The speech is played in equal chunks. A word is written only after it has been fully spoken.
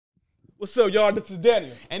What's up, y'all? This is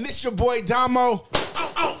Daniel. And this your boy Damo.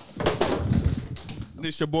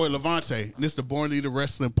 This your boy Lavonte. And this the Born Leader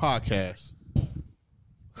Wrestling Podcast.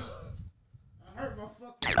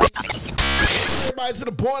 Everybody to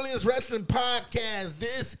the Born Leader Wrestling Podcast.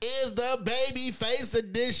 This is the Babyface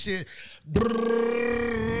edition.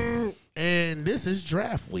 And this is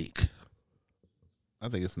draft week. I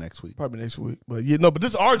think it's next week. Probably next week. But yeah, no, but this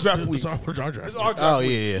is our draft week. This is our draft. This is our draft Oh, week.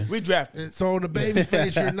 yeah. We drafted. And so on the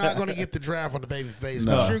Babyface, you're not going to get the draft on the Babyface.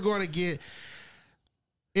 But you're going to get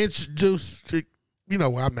introduced to, you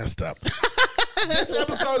know, I messed up. This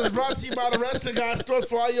episode is brought to you by the Wrestling Guy Stores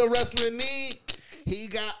for all your wrestling need. He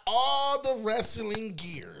got all the wrestling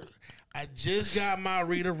gear. I just got my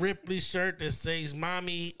Rita Ripley shirt that says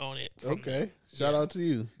 "Mommy" on it. Okay. Shout out to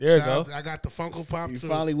you. There you go. I got the Funko Pop You too.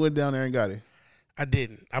 finally went down there and got it. I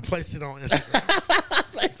didn't. I placed it on Instagram.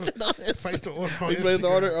 Placed the order on You Instagram. placed the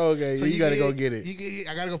order? Okay. So you got to go get it.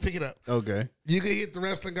 I got to go pick it up. Okay. You can hit the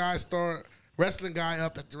Wrestling Guy store, Wrestling Guy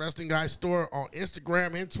up at the Wrestling Guy store on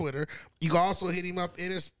Instagram and Twitter. You can also hit him up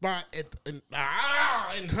in his spot in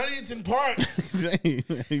Huntington Park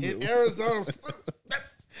in Arizona.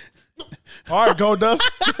 All right, Gold Dust.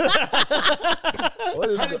 What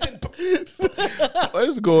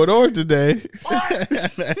is going on today? I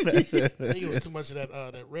think it was too much of that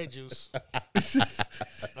red juice.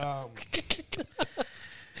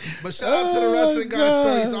 But shout out to the Wrestling Guy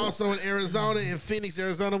store. He's also in Arizona, in Phoenix,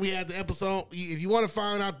 Arizona. We had the episode. If you want to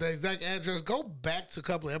find out the exact address, go back to a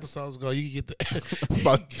couple of episodes ago. You can get the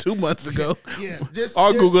About 2 months ago. Yeah,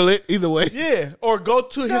 Or Google it. Either way. Yeah, or go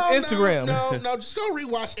to his Instagram. No, just go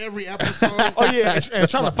rewatch every episode. Oh, yeah, and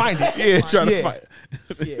trying to find it. Yeah, trying to fight.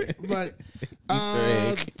 Yeah. But Easter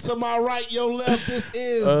egg. to my right, your left, this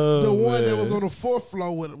is Oh, the one that man. was on the fourth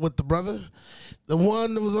floor with the brother. The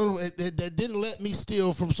one that was on that didn't let me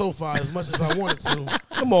steal from SoFi as much as I wanted to.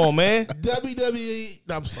 Come on, man. WWE.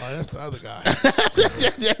 No, I'm sorry, that's the other guy.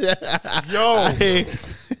 Yo.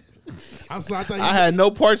 I'm sorry, I thought I had no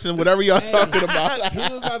parts in whatever y'all talking about. he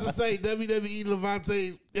was about to say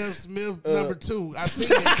WWELavonte F. Smith #2. I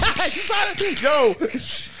think it. Yo.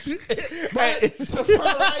 But to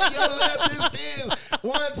my right, your left, this is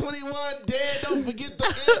 121 dead. Don't forget the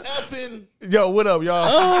effing. Yo, what up, y'all?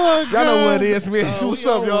 Oh, Y'all know what it is, man. What's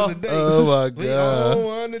up, y'all? Oh, my We God. on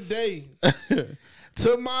one today.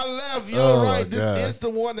 To my left, your right, this God. is the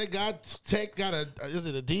one that got is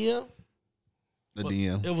it a DM? The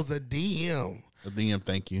DM. It was a DM The DM,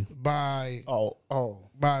 thank you. by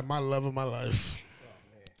by my love of my life.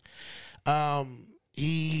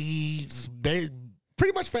 He's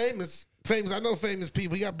pretty much famous. I know famous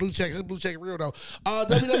people. He got blue checks. His blue check real though.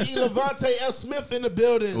 WWELavonte F. Smith in the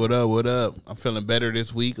building. What up? What up? I'm feeling better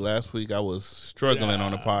this week. Last week I was struggling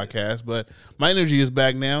on the podcast, but my energy is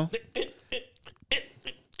back now.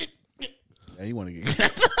 Yeah, you want to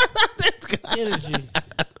get Energy.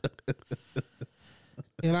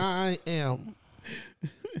 And I am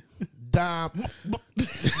Dom. all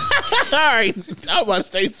right. I was about to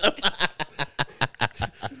say something.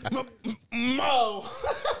 Mo.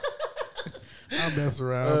 I'll mess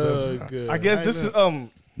around. Good. I guess this is I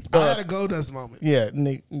had a Goldust moment. yeah,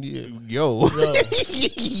 Nick. Yeah. Yo.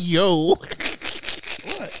 Yo.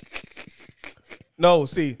 What? No,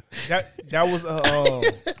 see that was I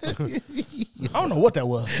don't know what that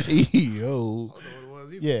was. Yo. I don't know what it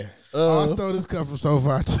was either. Yeah. I stole this cup from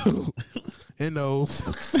SoFi too. And those.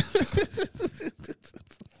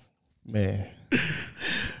 Man.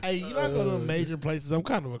 Hey, you not go to major places. I'm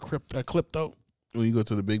kind of a klepto. When you go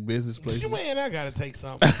to the big business place. Man, I gotta take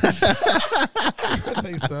something. I gotta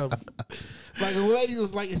take something. Like a lady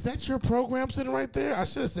was like, "Is that your program sitting right there?" I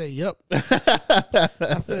should have said, "Yep."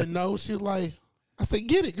 I said, "No." She was like, I said,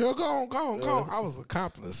 "Get it, girl. Go on." I was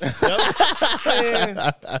accomplice.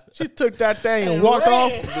 Man, she took that thing and walked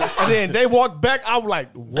off, and then they walked back. I was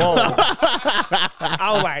like, "Whoa!" I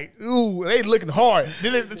was like, "Ooh!" They looking hard.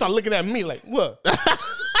 Then they start looking at me like, "What?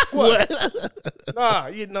 What? Nah.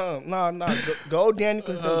 Go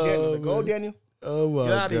Daniel, go Daniel. Oh my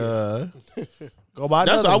Get outta God. Go buy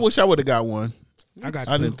That's. another I one." wish I would have got one. I got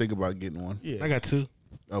two. I didn't think about getting one. Yeah. I got two.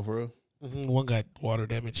 Oh, for real? One got water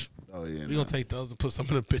damage. Oh yeah. We're gonna take those and put some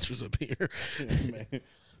of the pictures up here.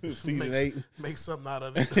 Season 8. Make something out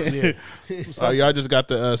of it. Oh, y'all just got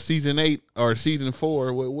the season 8 or season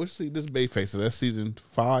 4. What's this Bayface? That's season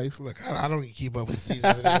 5. Look, I don't even keep up with the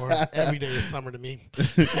seasons anymore. Every day is summer to me.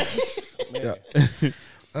 Yeah.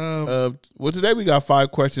 Well, today we got 5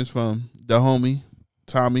 questions from the homie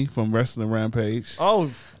Tommy from Wrestling Rampage. Oh,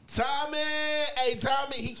 Tommy. Hey,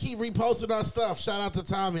 Tommy, he keep reposting our stuff. Shout out to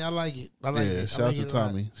Tommy. I like it. I like it. Shout out to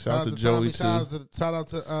Tommy. Shout out to Joey, too. Shout out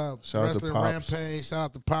to Wrestling Rampage. Shout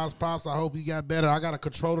out to Pops. I hope you got better. I got a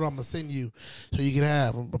controller I'm going to send you so you can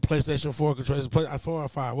have a PlayStation 4 controller. 4 or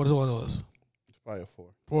 5? What is one of those? It's probably a 4.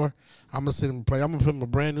 4? I'm going to send him I'm going to put him a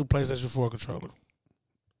brand new PlayStation 4 controller.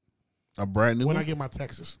 A brand new when one? I get my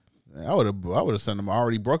Texas. I would have sent him an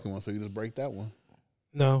already broken one, so you just break that one.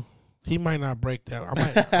 No. He might not break that.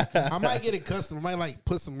 I might get it custom. I might like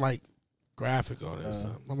put some like graphic on it or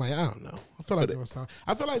something. I'm like, I don't know. I feel like doing something.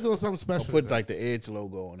 I feel like doing something special. Put like the Edge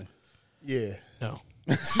logo on it. Yeah. No.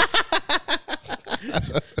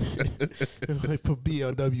 Like put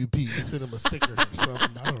BLWP. Send him a sticker or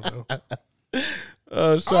something. I don't know.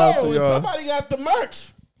 Shout out to y'all. Somebody got the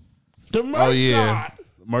merch. The merch. Oh yeah,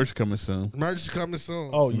 merch coming soon. Merch is coming soon.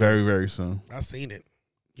 Oh yeah. Very, very soon. I seen it.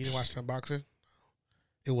 You didn't watch the unboxing?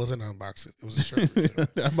 It wasn't an unboxing. It was a shirt.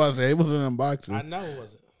 I'm about to say it was an unboxing. I know it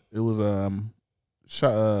wasn't. It was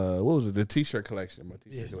what was it? The T-shirt collection. My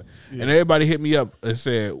T-shirt collection. And everybody hit me up and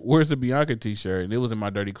said, "Where's the Bianca T-shirt?" And it was in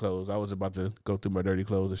my dirty clothes. I was about to go through my dirty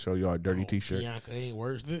clothes and show y'all a dirty T-shirt. Bianca ain't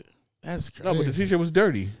worth it. That's crazy. No, but the T-shirt was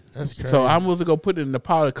dirty. That's crazy. So I'm supposed to go put it in the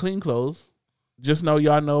pile of clean clothes. Just know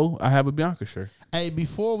y'all know I have a Bianca shirt. Hey,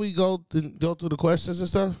 before we go through the questions and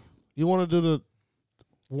stuff, you want to do the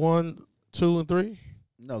 1, 2, and 3?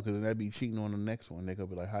 No, because that'd be cheating on the next one. They could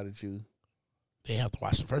be like, "How did you?" They have to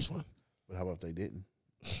watch the first one. But how about if they didn't?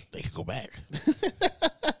 They could go back.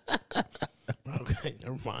 Okay,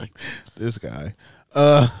 never mind. This guy.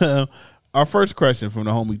 Our first question from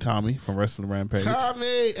the homie Tommy from Wrestling Rampage.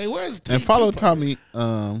 Tommy, hey, where's and follow Tommy.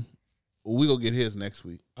 We gonna get his next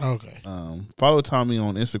week. Okay. Follow Tommy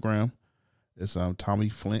on Instagram. It's Tommy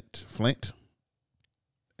Flint.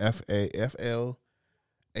 FAFLATT.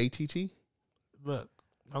 Look,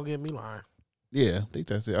 don't get me lying. Yeah, I think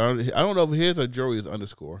that's it. I don't know if his or Joey's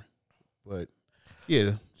underscore, but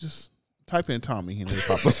yeah, just type in Tommy and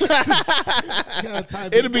it'll pop up.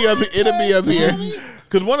 It'll be up here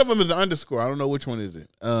because one of them is an underscore. I don't know which one is it.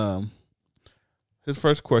 His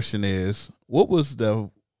first question is, what was the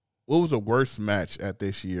worst match at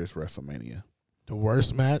this year's WrestleMania? The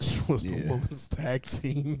worst match was the women's tag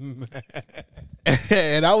team.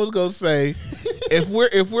 And I was gonna say, if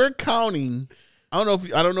we're counting, I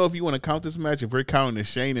don't know if you want to count this match. If we're counting the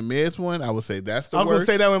Shane and Miz one, I would say that's the worst. I was gonna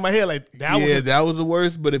say that in my head, like that was the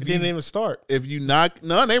worst. But if you didn't even start, if you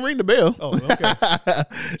they ring the bell. Oh, okay.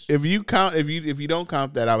 if you don't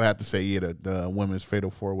count that, I would have to say the women's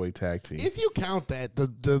fatal 4-way tag team. If you count that,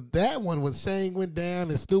 that one when Shane went down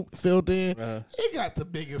and Snoop filled in, it got the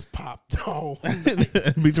biggest pop though.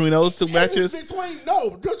 Between those two matches, just a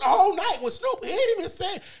whole night when Snoop hit him and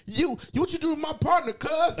said, "You what you do with my partner,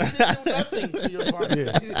 cuz?" He didn't do nothing to your partner.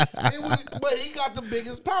 Yeah. But he got the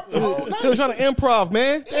biggest pop the whole night. He was trying to improv,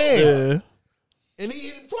 man. Damn. Yeah. And he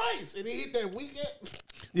hit him twice, and he hit that weekend.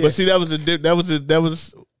 Yeah. But see, that was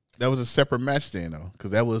a separate match then though, because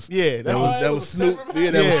that was Snoop. Yeah, that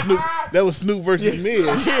was Snoop versus Miz.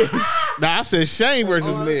 Nah, I said Shane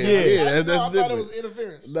versus Miz. I thought it was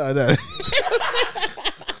interference. No.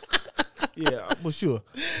 Yeah, for sure.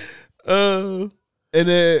 And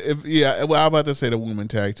then I'm about to say the women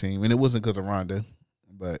tag team, and it wasn't because of Ronda,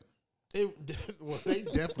 but they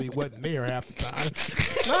definitely wasn't there half the time.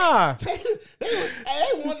 Nah, they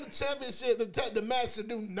won the championship. The match to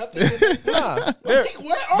do nothing. Nah, where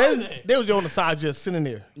are they? They was on the side just sitting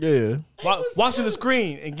there. Yeah, watching the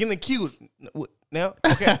screen and getting cute. Now,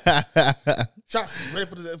 okay, shots ready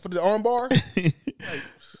for the arm bar.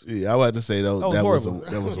 Yeah, I would have to say that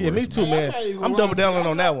was yeah, me too, man. I'm double down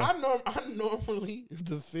on that one. I normally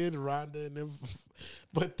defend Ronda and them,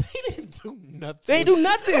 but they didn't do nothing. They do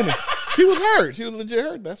nothing. She was hurt. She was legit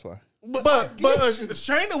hurt. That's why. But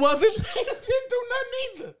Shayna wasn't. Shayna didn't do nothing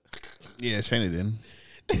either. Yeah, Shayna didn't.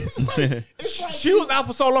 It's like she was out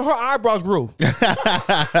for so long, her eyebrows grew.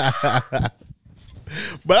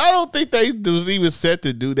 But I don't think they was even set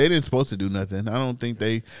to do. They didn't supposed to do nothing. I don't think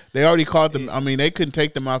they already caught them. I mean, they couldn't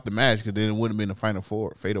take them out the match because then it wouldn't have been the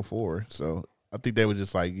fatal four. So I think they were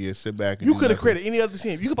just like, sit back. And you could have created any other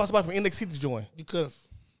team. You could possibly from NXT to join. You could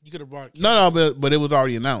have brought. No, but it was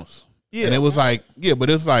already announced. Yeah, and it was like, but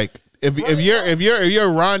it's like if you're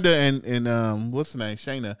Ronda and what's the name,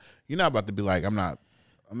 Shayna, you're not about to be like, I'm not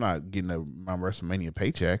getting my WrestleMania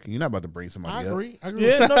paycheck. You're not about to bring somebody up. I agree.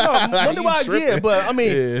 Yeah, no, I get. But I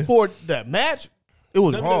mean, for that match, it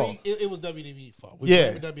was wrong. It was WWE's fault. We're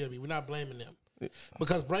blaming WWE. We're not blaming them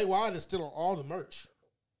because Bray Wyatt is still on all the merch.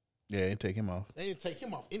 Yeah, they didn't take him off. They didn't take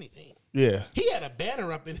him off anything. Yeah, he had a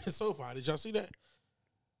banner up in his sofa. Did y'all see that?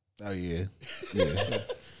 Oh yeah.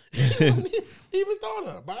 He even thought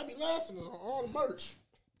of Bobby Lashley is on all the merch.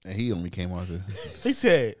 And he only came out there. He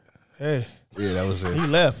said, "Hey." Yeah, that was it. He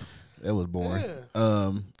left. That was boring.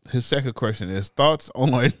 Yeah. His second question is thoughts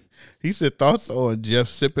on. He said thoughts on Jeff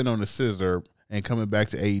sipping on the scissor and coming back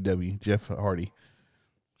to AEW. Jeff Hardy.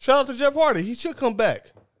 Shout out to Jeff Hardy. He should come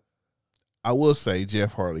back. I will say,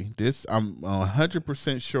 Jeff Hardy, I'm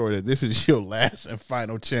 100% sure that this is your last and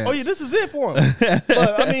final chance. Oh yeah, this is it for him.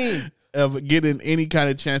 But I mean, of getting any kind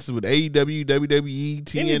of chances with AEW, WWE,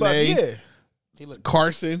 TNA, anybody, yeah.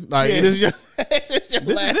 Carson. Like Yeah. this is your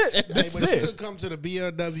This last. is it. This But is you it. could come to the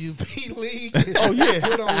BLWP league. Oh, yeah.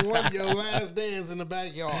 Put on one of your last dance in the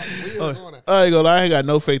backyard. We are gonna. I ain't gonna lie, I ain't got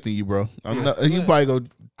no faith in you, bro. You probably go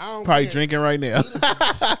I don't probably care. drinking right now.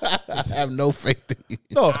 I have no faith in you.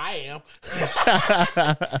 No, I am.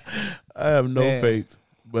 I have no Man. faith.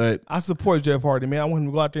 But I support Jeff Hardy, man. I want him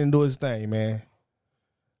to go out there and do his thing, man.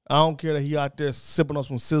 I don't care that he out there sipping on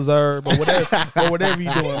some scissor or whatever he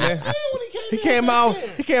doing, man. Yeah, when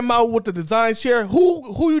He came out with the design chair.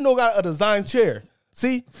 Who you know got a design chair?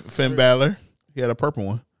 See? Finn Balor, he had a purple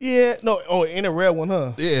one. Yeah, no, in a red one,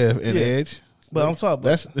 huh? Yeah, and Yeah. Edge. But I'm sorry,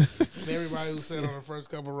 That's Everybody who sat on the first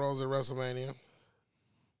couple rows at WrestleMania.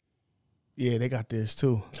 yeah, they got this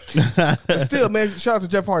too. But still, man, shout out to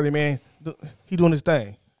Jeff Hardy, man. He doing his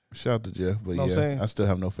thing. shout out to Jeff, but Know what I'm saying? I still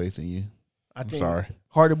have no faith in you. I I'm think sorry.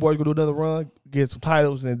 Hardy boys gonna do another run, get some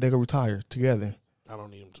titles, and then they gonna retire together. I don't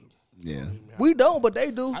need him to. Yeah, We don't, but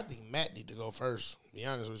they do. I think Matt need to go first. To be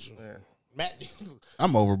honest with you, Matt.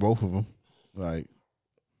 I'm over both of them. Like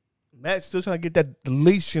Matt's still trying to get that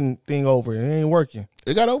deletion thing over. It ain't working.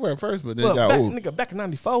 it got over at first, but then Well, it got back, old. nigga, back in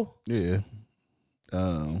 '94. Yeah. Back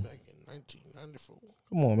in 1994.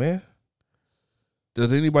 Come on, man.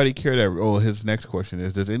 Does anybody care that? Oh, his next question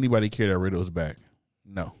is: does anybody care that Riddle's back?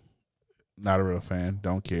 No, not a Riddle fan.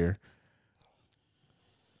 Don't care.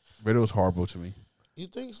 Riddle's horrible to me. You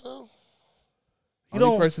think so?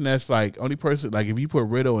 Only person if you put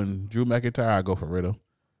Riddle and Drew McIntyre, I go for Riddle.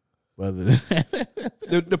 But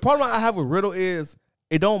The problem I have with Riddle is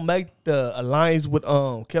it don't make the alliance with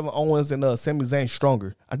Kevin Owens and Sami Zayn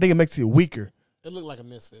stronger. I think it makes it weaker. It looked like a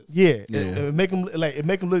misfits. Yeah, Yeah. It make him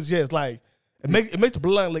look just like it makes the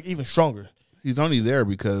bloodline look even stronger. he's only there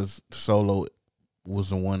because Solo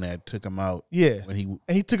was the one that took him out. Yeah, when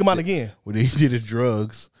he took him out again. when he did his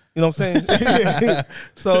drugs. You know what I'm saying?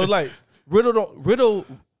 So like Riddle,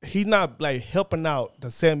 he's not like helping out the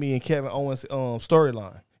Sami and Kevin Owens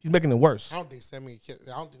storyline. He's making it worse. I don't think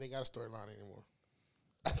they got a storyline anymore.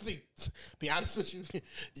 I think, be honest with you,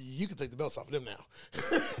 you can take the belts off of them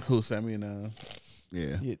now. Who Sammy and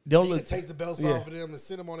yeah. Yeah, they don't You look. can take the belts off of them and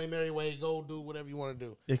send them on their merry way. Go do whatever you want to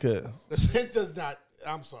do. It could. It does not.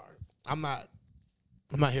 I'm sorry. I'm not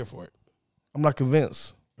here for it. I'm not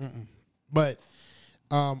convinced. But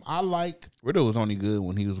I like. Riddle was only good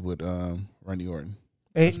when he was with Randy Orton.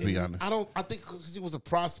 And Let's be honest. I think because he was a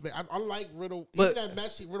prospect. I like Riddle. But- Even that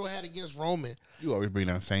match that Riddle had against Roman. You always bring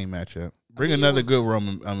that same matchup. Bring mean, it another was- good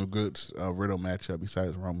Roman, good Riddle matchup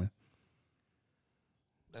besides Roman.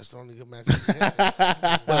 That's the only good match he had.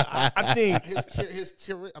 I think.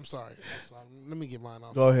 I'm sorry. Let me get mine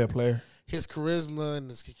off. Go ahead, player. His charisma and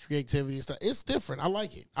his creativity and stuff. It's different. I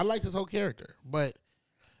like it. I like this whole character, but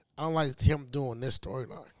I don't like him doing this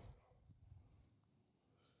storyline.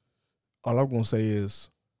 All I'm gonna say is,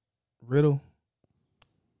 Riddle.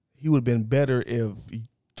 He would have been better if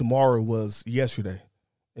tomorrow was yesterday.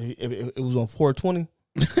 If it was on 420,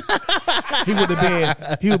 he would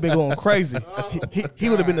have been going crazy. He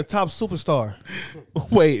would have been the top superstar.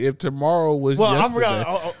 Wait, if tomorrow was Well, yesterday. I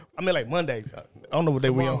forgot. I mean, like Monday. I don't know what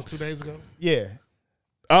day we Tomorrow on. was 2 days ago. Yeah.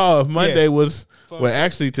 Oh, Monday was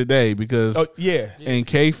actually today because Oh yeah. in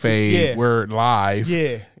kayfabe Yeah. we're live.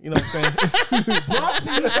 Yeah. You know what I'm saying? Brought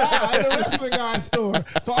to you by the Wrestling Guy store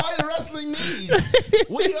for all your wrestling needs.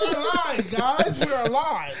 We are live, guys. We are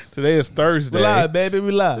live. Today is Thursday. We live, baby.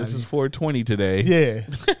 We live. This is 420 today. Yeah.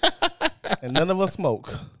 And none of us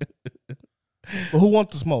smoke. But who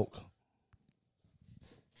wants to smoke?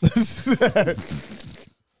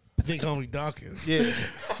 They call me Dawkins. Yeah.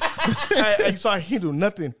 I saw he do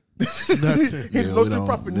nothing. Nothing. He Yeah, no street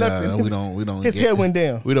profit, nothing. we don't. His head went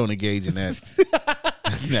down. We don't engage in that.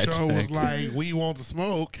 that Show was track. like, we want to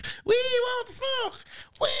smoke. We want to smoke.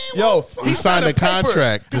 We Yo, want to smoke. He signed a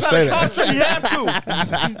contract to say that. He had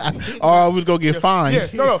to. Or I was gonna get fined. Yeah,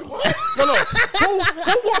 no. Who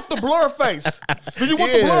want the blur face? Do you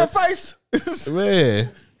want the Yeah. blur face?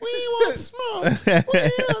 Man. We want to smoke. We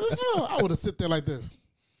want to smoke. I would have sit there like this.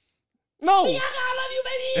 No. Bianca, I love you,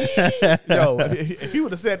 baby. Yo, if you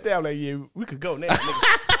would have sat down that year, we could go now.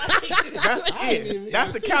 That's it.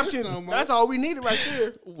 That's the caption. That's all we needed right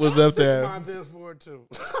there. Was up there. Montez Ford too.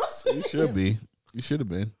 You should be. You should have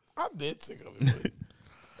been. I'm dead sick of it.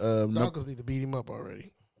 Doggos need to beat him up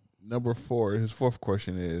already. Number 4. His fourth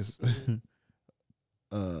question is.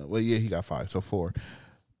 Well, yeah, he got 5, so 4.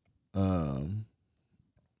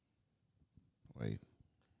 Wait.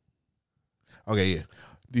 Okay, yeah.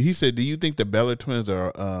 He said, "Do you think the Bella twins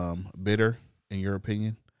are bitter in your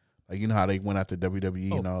opinion? Like, you know how they went out to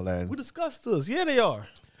WWE and all that." We discussed this. Yeah, they are.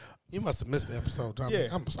 You must have missed the episode, Tommy.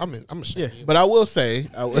 Yeah. I'm ashamed. But I will say,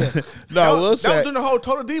 I will say, That was during the whole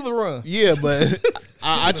Total Divas run. yeah, but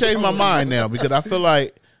I changed my mind now because I feel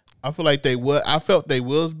like they were. I felt they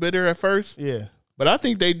was bitter at first. Yeah. But I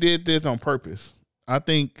think they did this on purpose. I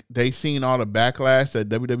think they seen all the backlash that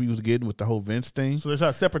WWE was getting with the whole Vince thing. So they try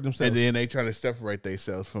to separate themselves. And then they try to separate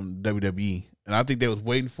themselves from WWE. And I think they was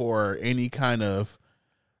waiting for any kind of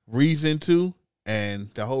reason to. And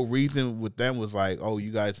the whole reason with them was like, oh,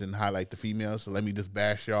 you guys didn't highlight the females, so let me just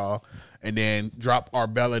bash y'all. And then drop our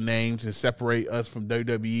Bella names and separate us from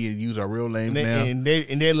WWE and use our real names now. And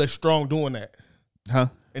they look strong doing that. Huh?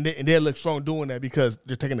 And they look strong doing that because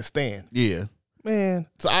they're taking a stand. Yeah. Man.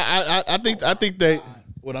 So I think they,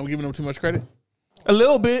 what, I'm giving them too much credit? A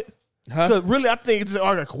little bit. Huh? Because really, I think it's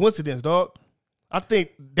a coincidence, dog. I think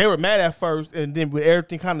they were mad at first, and then with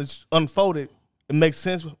everything kind of unfolded, it makes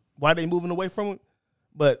sense why they moving away from it.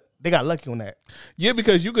 But they got lucky on that. Yeah,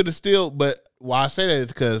 because you could have still, but why I say that is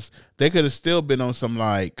because they could have still been on some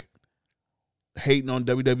like hating on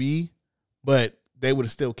WWE, but they would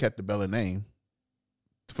have still kept the Bella name.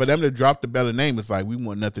 For them to drop the Bella name, it's like we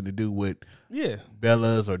want nothing to do with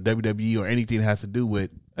Bellas or WWE or anything that has to do with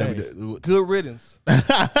WWE. Good riddance.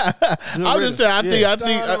 I'm just saying, I think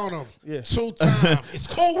yeah. 2 times. It's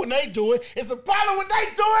cool when they do it. It's a problem when they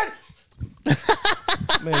do it.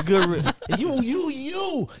 Man, good riddance. You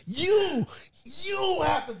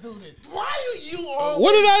have to do this. Why are you always...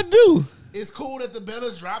 What did I do? It's cool that the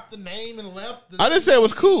Bellas dropped the name and left. I didn't say it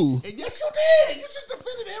was cool. And yes, you did. You just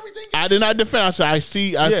defended everything. I did not defend. I said I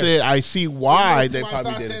see. I said I see why they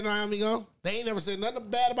probably did it. Naomi go? They ain't never said nothing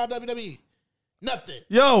bad about WWE. Nothing.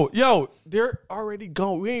 Yo, they're already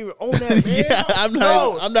gone. We ain't even on that, man. Yeah, I'm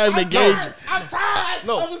not even engaged. I'm tired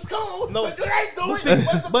of the school. No. But you ain't doing it.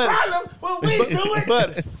 What's the problem when we do it?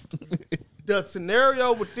 But the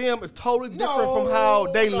scenario with them is totally different from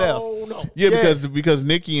how they left. No. Yeah, because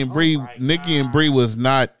Nikki and Brie was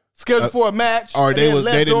not scheduled for a match, or they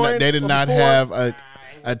did not have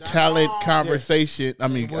a talent conversation. I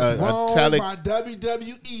mean, a talent by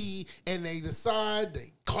WWE, and they decide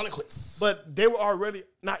they call it quits. But they were already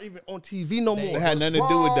not even on TV no more. It had nothing to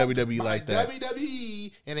do with WWE like that.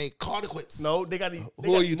 WWE, and they called it quits. No, they got.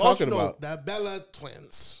 Who are you talking about? The Bella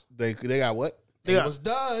twins. They got what?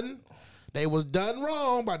 They was done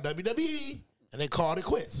wrong by WWE, and they called it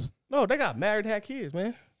quits. No, they got married, had kids,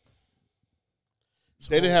 man.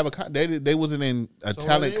 So, they didn't have they wasn't in a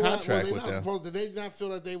talent contract with them. Did they not feel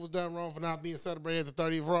like they was done wrong for not being celebrated at the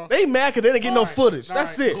 30th Raw? They mad because they didn't get no footage.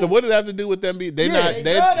 That's it. So what did that have to do with them? They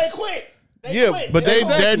quit. But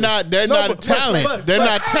they're not a talent. They're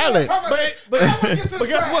not talent. But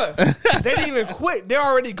guess what? They didn't even quit. They're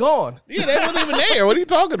already gone. Yeah, they wasn't even there. What are you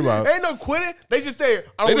talking about? Ain't no quitting. They just said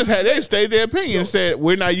they stayed their opinion and said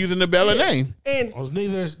we're not using the Bella name. And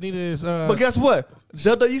neither is but guess what?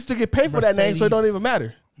 They used to get paid for that name, so it don't even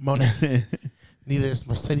matter. Monet. Neither is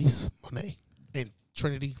Mercedes Monet and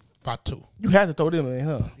Trinity Fatu. You had to throw them in,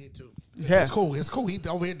 huh? Yeah, too. Yeah. It's cool. He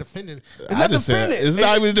over here defending. It's not defending. It's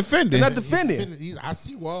not even defending. It's not defending. I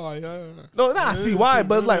see why. No, I see why,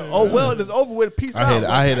 but it's like, oh well, it's over with. Peace out.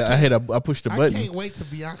 I pushed the button. I can't wait to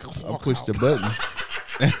Bianca walk out. I pushed the button.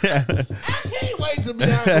 I can't wait to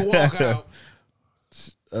Bianca walk out.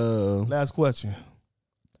 Last question.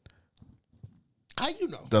 How you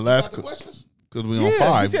know? The last questions? Because we on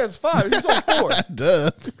 5. He said it's 5. He's on 4.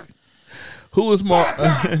 Duh. Who is more?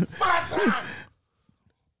 5 times.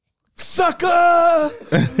 Sucker.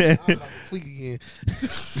 Tweak again.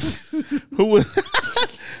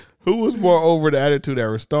 Who was more over the Attitude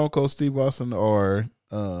Era? Stone Cold Steve Austin or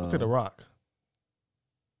say The Rock?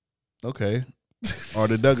 Okay. Or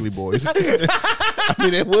the Dudley Boys. I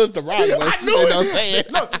mean, it was The Rock. I knew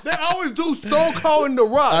it. No, they always do Stone Cold and The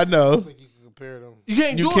Rock. I know. I think you can compare them.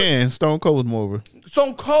 You can. Stone Cold was more over.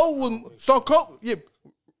 Stone Cold. Yeah.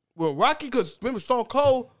 Well, Rocky, because remember Stone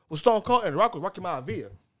Cold and Rock was Rocky Maivia.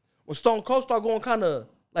 When Stone Cold started going kind of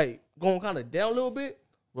down a little bit,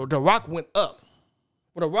 well, The Rock went up.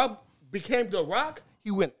 When The Rock became The Rock,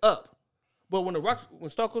 he went up. But when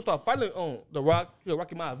Stone Cold started fighting on The Rock, he was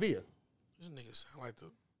Rocky Maivia. This nigga sound like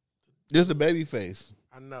This is the baby face.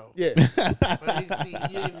 I know. Yeah. But you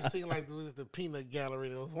didn't even seem like it was the peanut gallery.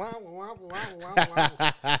 It was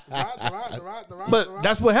But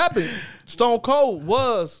that's what happened. Stone Cold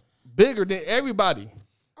was bigger than everybody.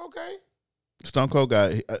 okay. Stone Cold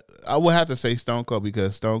got. I would have to say Stone Cold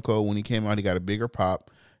because Stone Cold, when he came out, he got a bigger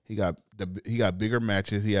pop. He got bigger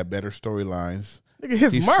matches. He had better storylines. Nigga,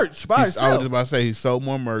 his merch by I was itself. just about to say he sold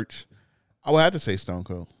more merch. I would have to say Stone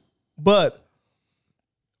Cold. But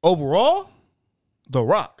overall, The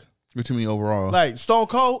Rock. What you mean overall? Like Stone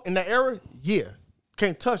Cold in that era, yeah,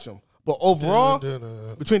 can't touch him. But overall,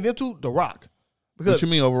 between them two, The Rock. Because what you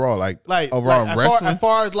mean overall? Like overall in wrestling? As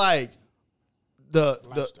far as like the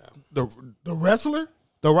wrestler,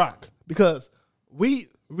 The Rock. Because we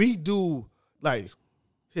do like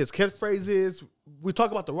his catchphrases. We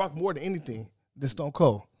talk about The Rock more than anything than Stone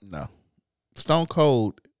Cold. No, Stone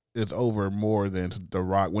Cold is over more than The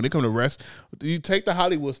Rock. When it comes to rest, you take the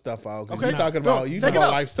Hollywood stuff out. Okay, you're talking about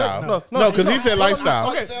lifestyle. No, because he said lifestyle.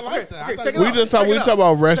 Okay, we talk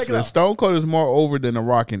about wrestling. Stone Cold is more over than The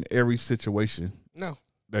Rock in every situation. No,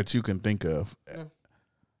 that you can think of. No.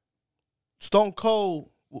 Stone Cold,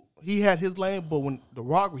 he had his lane, but when The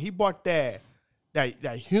Rock, he brought that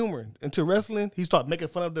humor into wrestling, he started making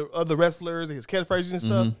fun of the other wrestlers and his catchphrases and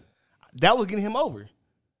stuff. That was getting him over.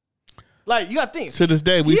 Like, you got to think. To this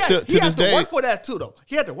day, he had to work for that too, though.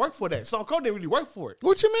 He had to work for that. Stone Cold didn't really work for it.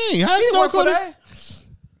 What you mean? How he didn't work for that.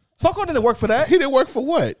 Stone Cold didn't work for that. He didn't work for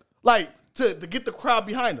what? Like, to get the crowd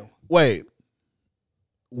behind him. Wait.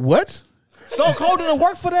 What? Stone Cold didn't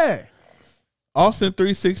work for that. Austin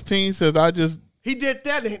 316 says, He did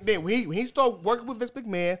that, and then when he started working with Vince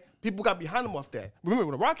McMahon, people got behind him off that. Remember,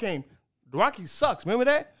 when The Rock came, The Rocky sucks. Remember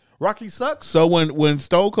that? Rocky sucks. So when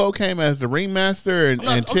Stone Cold came as the ringmaster and Ted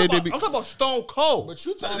I'm talking about Stone Cold. But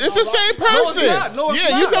you talking it's the same person. No, it's yeah,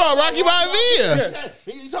 not. you talking about Rocky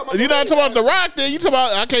Maivia. You're not talking about The Rock. Then you talking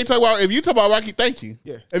about. I can't talk about. If you talk about Rocky, thank you.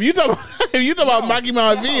 Yeah. If you talk about Rocky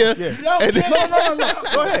Maivia, No.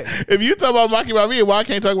 Go ahead. If you talk about Rocky Maivia, why I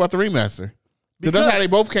can't talk about the ringmaster? Because that's how they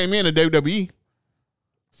both came in WWE.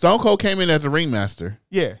 Stone Cold came in as the ringmaster.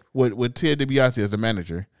 Yeah. With Ted DiBiase as the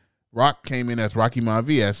manager. Rock came in as Rocky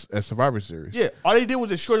Maivia as Survivor Series. Yeah. All they did was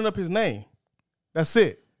just shorten up his name. That's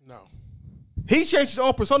it. No. He changed his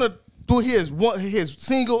own persona through his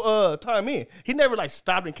single time in. He never like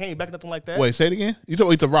stopped and came back, nothing like that. Wait, say it again. You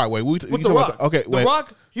talking about The Rock? Wait, with The Rock. Okay, wait. The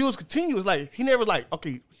Rock, he was continuous. Like he never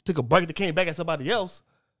he took a break and came back as somebody else.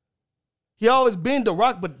 He always been The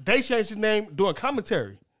Rock, but they changed his name during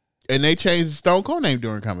commentary. And they changed the Stone Cold name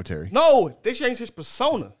during commentary. No, they changed his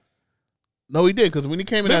persona. No, he did because when he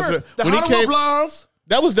came in Remember, as Blondes.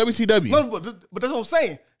 That was WCW. No, but that's what I'm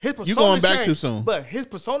saying. His persona You going back changed, too soon. But his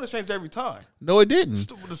persona changed every time. No, it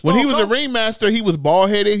didn't. When he was a ringmaster, he was bald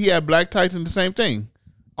headed. He had black tights and the same thing.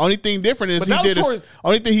 Only thing different is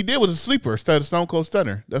only thing he did was a sleeper instead of Stone Cold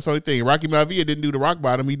Stunner. That's the only thing. Rocky Maivia didn't do the rock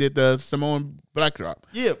bottom. He did the Samoan black drop.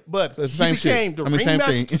 Yeah, but so he became the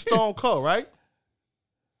ringmaster to Stone Cold, right?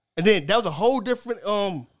 And then that was a whole different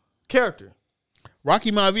character.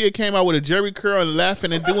 Rocky Maivia came out with a jerry curl and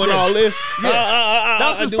laughing and doing all this. Yeah. That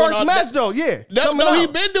was his first match, though. Yeah. No, he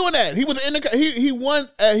been doing that. He was in the he won.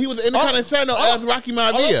 He was in the Intercontinental as Rocky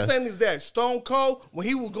Maivia. All I'm saying is that Stone Cold, when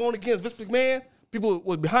he was going against Vince McMahon, people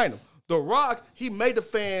was behind him. The Rock, he made the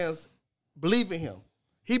fans believe in him.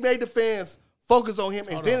 He made the fans focus on him,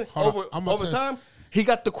 and then over time, he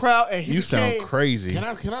got the crowd, and he sound crazy. Can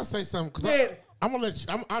I say something? Because I'm gonna let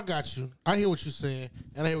you. I got you. I hear what you're saying,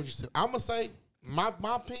 and I hear what you said. I'm gonna say. My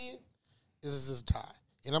opinion is this is a tie.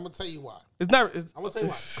 And I'm going to tell you why. I'm going to tell you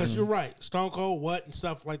why. Because you're right. Stone Cold, what, and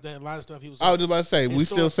stuff like that. A lot of stuff he was. I was just about to say, we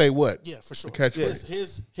still say what? Yeah, for sure.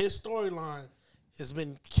 His storyline has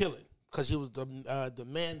been killing because he was the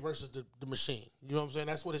man versus the machine. You know what I'm saying?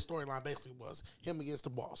 That's what his storyline basically was. Him against the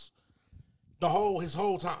boss. His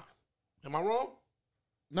whole time. Am I wrong?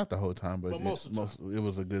 Not the whole time, but most it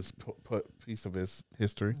was a good piece of his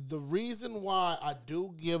history. The reason why I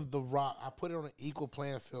do give The Rock, I put it on an equal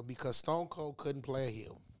playing field because Stone Cold couldn't play a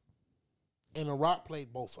heel. And The Rock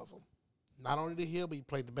played both of them. Not only the heel, but he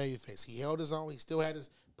played the babyface. He held his own. He still had his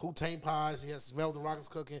poutine pies. He had smelled The Rock is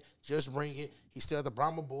cooking. Just bring it. He still had the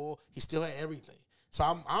Brahma Bull. He still had everything. So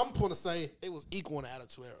I'm going to say they was equal in the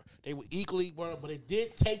Attitude Era. They were equally, but it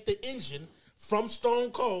did take the engine from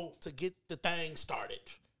Stone Cold to get the thing started.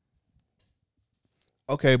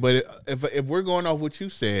 Okay, but if we're going off what you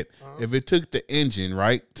said, if it took the engine,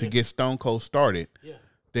 right, to get Stone Cold started,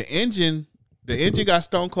 the engine got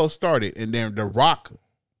Stone Cold started, and then The Rock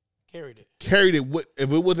carried it.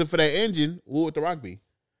 If it wasn't for that engine, what would The Rock be?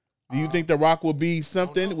 Do you think The Rock will be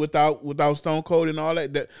something without Stone Cold and all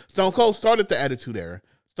that? Stone Cold started the Attitude Era.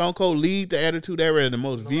 Stone Cold lead the Attitude Era and the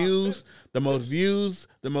most views, the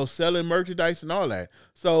most selling merchandise and all that.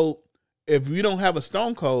 So if you don't have a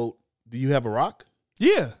Stone Cold, do you have a Rock?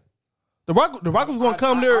 Yeah. The Rock was going to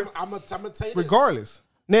come there I'm gonna tell you this. regardless.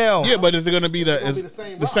 Now, yeah, but is it going to be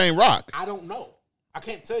the same Rock? I don't know. I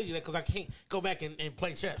can't tell you that because I can't go back and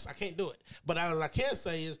play chess. I can't do it. But all I can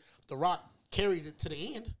say is The Rock carried it to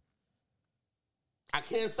the end. I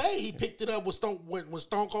can't say he picked it up when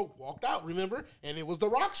Stone Cold walked out, remember? And it was The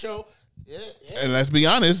Rock show. Yeah. And let's be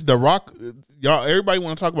honest, The Rock, y'all, everybody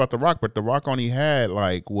want to talk about The Rock, but The Rock only had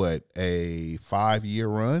like, what, a 5-year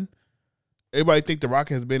run? Everybody think The Rock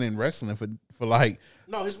has been in wrestling for like,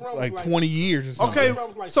 no, his run like was 20 years or something.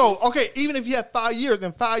 Okay, even if he had 5 years,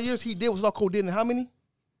 in 5 years he did what Stone Cold did in how many?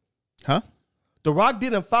 Huh? The Rock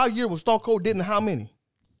did in 5 years what Stone Cold did in how many?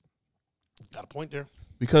 Got a point there.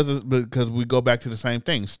 Because we go back to the same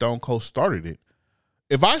thing. Stone Cold started it.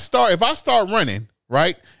 If I start running,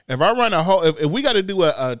 right? If I run if we got to do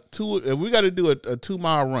a 2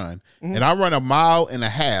 mile run, and I run 1.5 miles,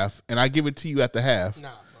 and I give it to you at the half. Nah,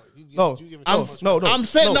 bro. I'm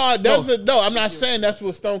saying I'm not saying that's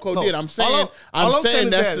what Stone Cold did. I'm saying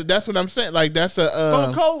that's what I'm saying. Like that's a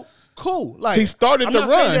Stone Cold. Cool. Like he started the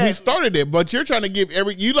run. He started it, but you're trying to give I'm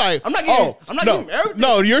not giving everything.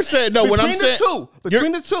 No, you're saying no.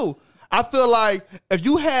 Between the two, I feel like if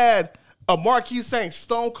you had a marquee saying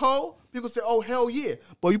Stone Cold, people say, "Oh hell yeah!"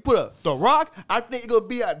 But you put The Rock, I think it's gonna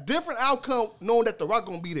be a different outcome knowing that The Rock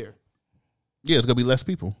gonna be there. Yeah, it's gonna be less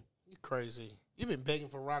people. You crazy. You've been begging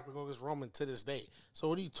for Rock to go against Roman to this day. So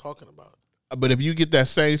what are you talking about? But if you get that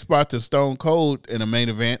same spot to Stone Cold in a main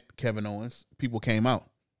event, Kevin Owens, people came out.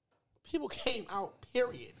 People came out,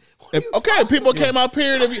 period. People came out,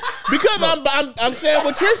 period. Because I'm saying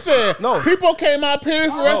what you're saying. No. People came out,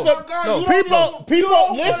 period, for wrestling.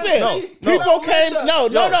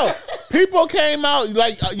 People came out,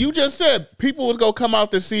 like you just said, people was going to come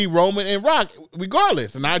out to see Roman and Rock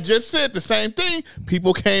regardless. And I just said the same thing.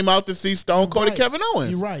 People came out to see Stone Cold and Kevin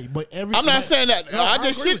Owens. You're right. But I'm not saying that. No, I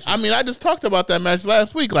just talked about that match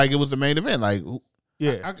last week like it was the main event. Like,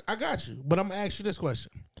 yeah. I got you. But I'm going to ask you this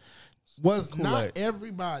question. Was not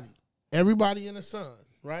everybody in the Sun,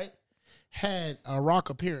 right, had a Rock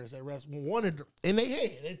appearance at WrestleMania? In their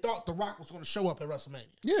head, they thought The Rock was going to show up at WrestleMania.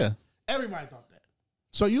 Yeah. Everybody thought that.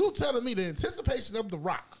 So you telling me the anticipation of The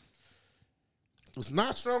Rock is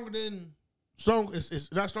not stronger than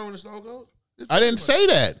it's not stronger than Stone Cold? I didn't say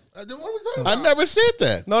that. Then what are we talking about? I never said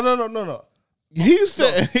that. No. He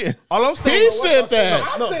said. All I'm saying. He said that.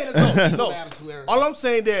 I'm saying it. No. All I'm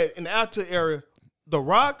saying that in the Attitude Era, The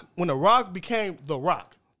Rock, when The Rock became The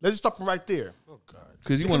Rock, let's just start from right there. Oh God!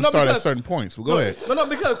 Because you want to start at certain points. Well, go ahead. No,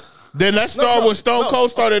 because then let's start when Stone Cold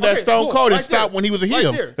started. That Stone Cold and stop when he was a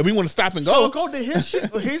heel. If we want to stop and go, Stone Cold did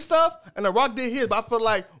his stuff, and The Rock did his. But I feel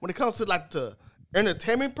like when it comes to like the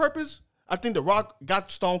entertainment purpose, I think The Rock got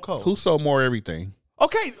Stone Cold. Who sold more everything?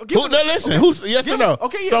 Okay. Listen. Who's yes or no?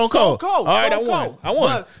 Okay, yeah. Stone Cold. All right, I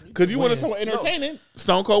won. Because you want to talk about entertaining.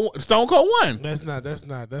 Stone Cold won. That's not.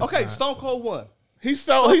 Okay, Stone Cold won. He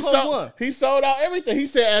sold out everything. He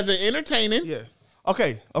said as an entertaining. Yeah.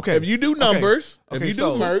 Okay. If you do numbers, if you do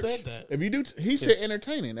so merch, said that? if you do, he said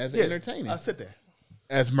entertaining as entertaining. I said that.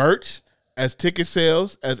 As merch, as ticket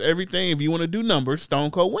sales, as everything. If you want to do numbers,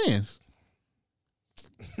 Stone Cold wins.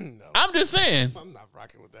 No. I'm just saying. I'm not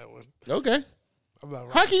rocking with that one. Okay. I'm not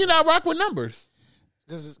rocking. How can you not rock with numbers?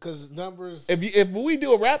 Because numbers. If we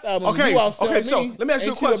do a rap album, you outsell me, so let me ask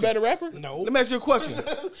you a question. You a better rapper? No. Let me ask you a question.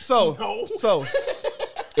 So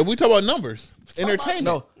if we talk about numbers,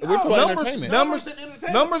 entertainment. We're talking about entertainment. Numbers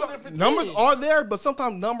are there, but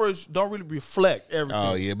sometimes numbers don't really reflect everything.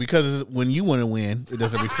 Oh yeah, because when you want to win, it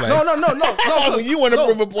doesn't reflect. No. When you want to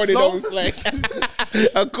prove a point, it don't reflect.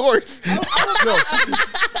 Of course. I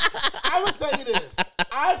would tell you this.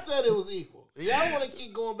 I said it was equal. Y'all want to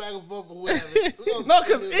keep going back and forth for whatever. No,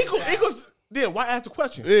 because equals. Then why ask the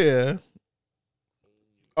question? Yeah.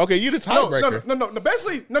 Okay, you the tiebreaker. No.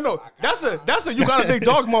 Basically, no. That's a you got a big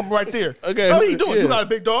dog moment right there. Okay, what are you doing? Yeah. You got a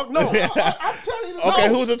big dog? No, I'm telling you. Okay,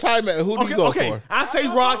 who's the tiebreaker? Who do you go for? I say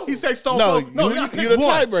Rock. He say Stone Cold. No, you're the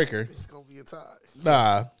tiebreaker. It's gonna be a tie.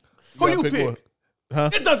 Nah. Who you pick? One. Huh?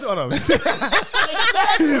 It doesn't. Oh, no.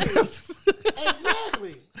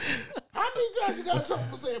 Exactly. How many times you got in trouble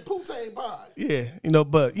for saying poutine pie? Yeah,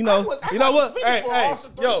 but you know what? Hey,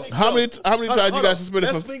 how many times you got suspended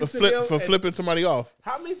for flipping somebody off?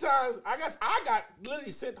 How many times? I got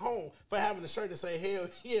literally sent home for having a shirt that say "Hell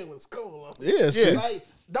yeah" was cool. Yeah. Like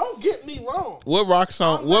Don't get me wrong. What Rock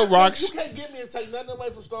song? What Rock? You can't get me and take nothing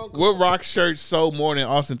away from Stone Cold. What Rock shirt sold more than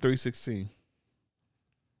Austin 316?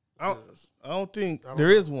 I don't think there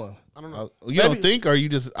is one. I don't know. You don't think, or you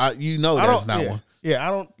just you know that's not one. Yeah,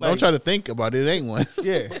 I don't. Like, Don't try to think about it. It ain't one.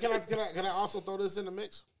 Yeah. But can I also throw this in the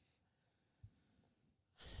mix?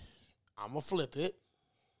 I'm gonna flip it.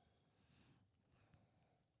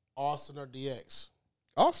 Austin or DX?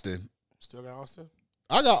 Austin. Still got Austin.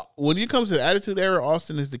 When it comes to the Attitude Era,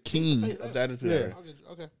 Austin is the king of the Attitude Era.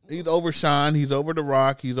 Okay. He's over Sean. He's over The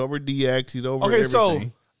Rock. He's over DX. He's over everything. So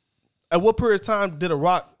at what period of time did The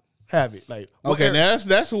Rock have it? Like, okay, now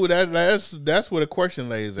that's where the question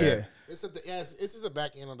lays at. Yeah. It's just the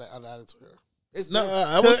back end of the Attitude Era. It's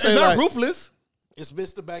I would say it's not like, ruthless. It's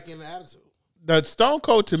missed the back end of the Attitude. The Stone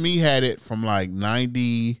Cold to me had it from like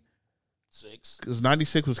 96, because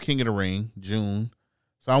 96 was King of the Ring, June.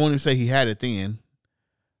 So I wouldn't say he had it then.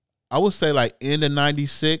 I would say like end of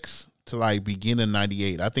 96 to like beginning of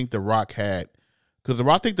 98. I think The Rock had, because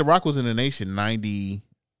I think The Rock was in the Nation 90,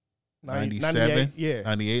 97,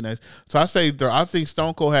 98. So I think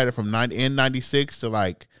Stone Cold had it from end 96 to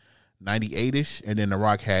like 98ish, and then The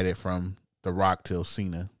Rock had it from The Rock till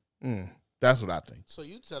Cena. That's what I think. So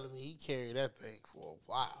you telling me he carried that thing for a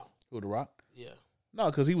while? Who, The Rock? Yeah. No,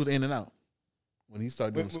 because he was in and out when he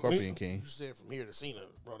started doing Scorpion King. You said from here to Cena,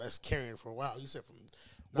 bro. That's carrying for a while. You said from.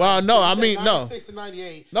 Well, no, I mean, no. 96 to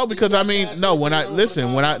 98. No, because I mean, no, when I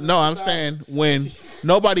listen, I'm saying when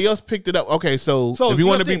nobody else picked it up. Okay, so if you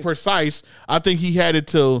want to be precise, I think he had it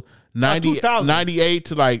till 98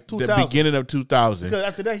 to like the beginning of 2000. Because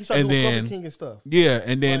after that, he started doing Scorpion King and stuff. Yeah,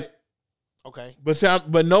 and then. Okay,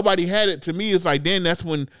 but nobody had it. To me, it's like then that's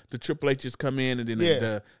when the Triple H's come in, and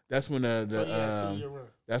then that's when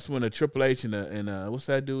that's when the Triple H and what's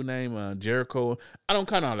that dude name, Jericho. I don't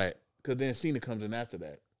count all that because then Cena comes in after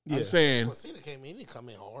that. Yeah. I'm saying when Cena came in, he didn't come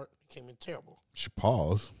in hard. He came in terrible.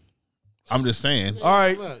 Pause. I'm just saying. All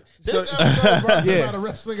right. Look, this episode brought to you by the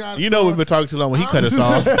Wrestling Guys. You know we've been talking too long when he cut us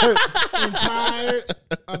off. I'm tired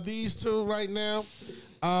of these two right now.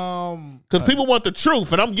 Because people want the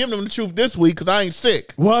truth, and I'm giving them the truth this week because I ain't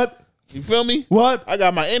sick. What? You feel me? What? I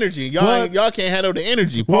got my energy. Y'all can't handle the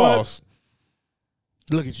energy. Pause.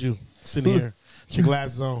 Look at you sitting here, with your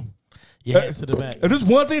glasses on, your head to the back. If there's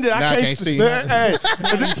one thing that I can't stand,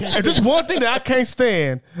 if there's one thing that I can't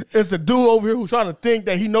stand, is the dude over here who's trying to think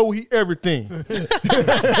that he know everything.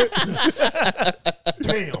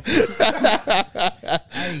 Damn.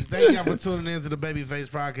 Hey, thank y'all for tuning in to the Babyface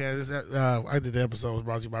Podcast. I did the episode was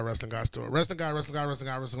brought to you by Wrestling Guy Store. Wrestling Guy. That's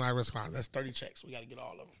 30 checks. We got to get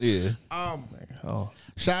all of them. Yeah.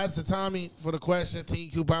 Shout out to Tommy for the question.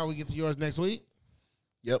 Team coupon. We get to yours next week.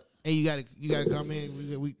 Yep. And you gotta come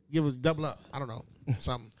in. We give us double up. I don't know,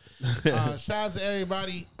 something. Shout out to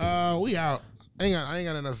everybody. We out. I ain't got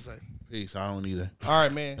nothing else to say. Peace. I don't either. All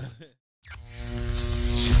right, man.